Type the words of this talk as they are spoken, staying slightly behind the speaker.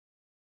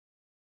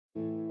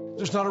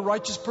There's not a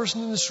righteous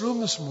person in this room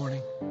this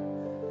morning.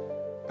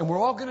 And we're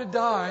all going to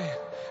die.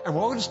 And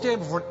we're all going to stand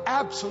before an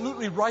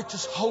absolutely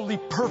righteous, holy,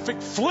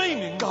 perfect,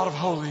 flaming God of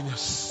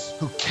holiness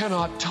who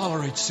cannot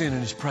tolerate sin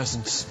in His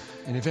presence.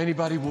 And if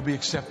anybody will be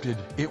accepted,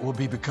 it will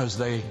be because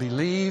they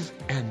believe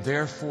and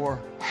therefore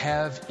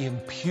have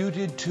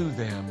imputed to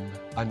them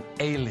an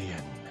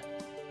alien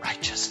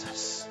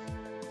righteousness,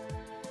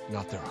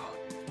 not their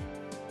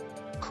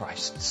own,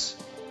 Christ's.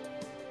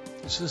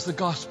 This is the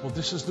gospel.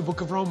 This is the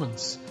book of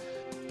Romans.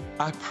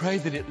 I pray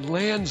that it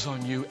lands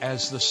on you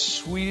as the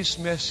sweetest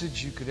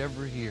message you could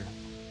ever hear,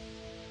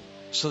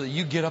 so that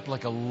you get up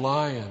like a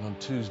lion on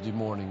Tuesday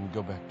morning and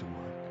go back to work.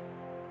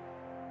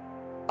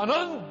 An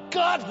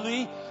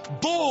ungodly,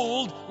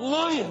 bold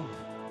lion.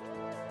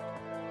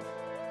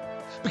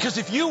 Because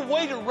if you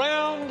wait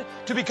around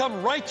to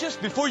become righteous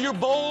before you're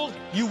bold,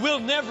 you will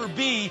never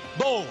be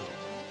bold.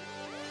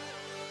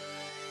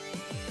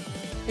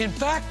 In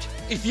fact,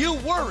 if you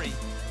worry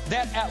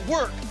that at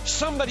work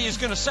somebody is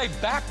going to say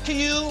back to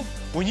you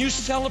when you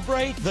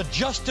celebrate the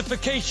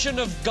justification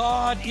of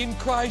God in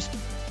Christ,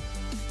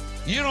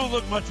 you don't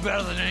look much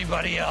better than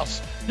anybody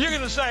else. You're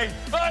going to say,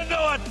 I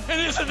know it,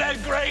 and isn't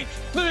that great?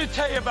 Let me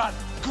tell you about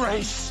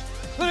grace.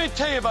 Let me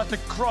tell you about the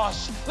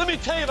cross. Let me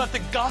tell you about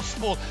the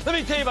gospel. Let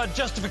me tell you about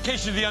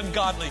justification of the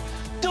ungodly.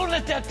 Don't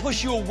let that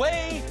push you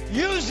away.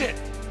 Use it.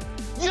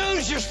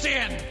 Use your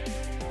sin.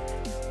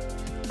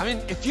 I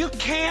mean, if you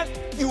can't,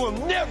 you will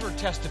never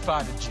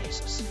testify to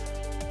Jesus.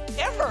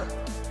 Ever.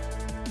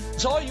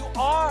 It's all you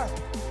are.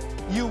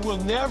 You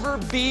will never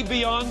be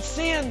beyond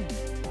sin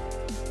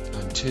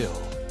until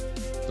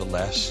the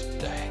last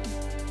day,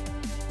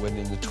 when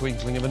in the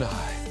twinkling of an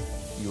eye,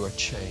 you are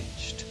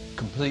changed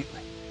completely.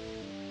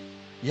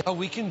 Yeah,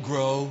 we can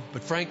grow,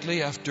 but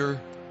frankly,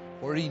 after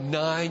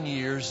 49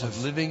 years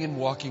of living and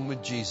walking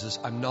with Jesus,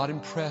 I'm not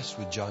impressed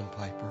with John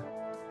Piper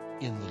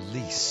in the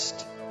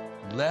least.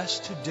 Less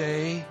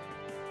today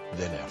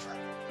than ever.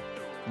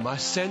 My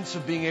sense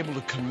of being able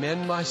to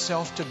commend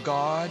myself to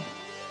God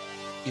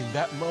in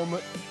that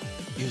moment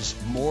is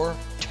more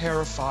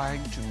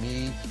terrifying to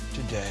me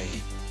today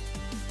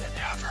than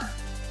ever,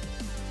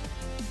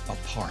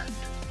 apart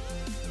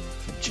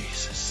from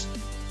Jesus.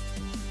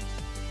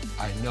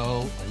 I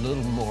know a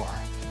little more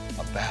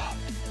about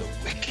the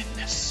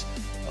wickedness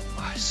of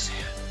my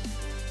sin,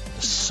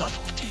 the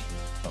subtlety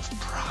of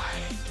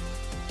pride,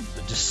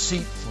 the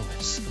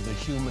deceitfulness of the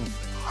human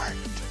heart,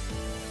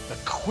 the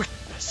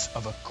quickness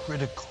of a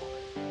critical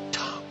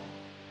tongue.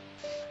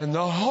 And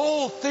the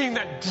whole thing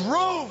that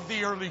drove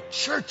the early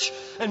church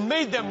and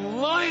made them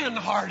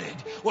lion-hearted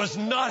was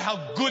not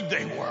how good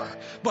they were,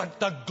 but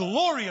the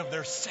glory of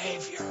their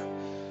Savior,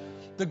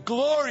 the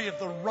glory of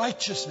the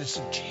righteousness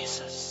of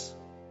Jesus.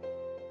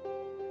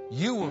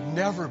 You will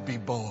never be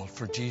bold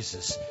for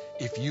Jesus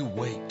if you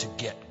wait to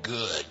get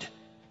good.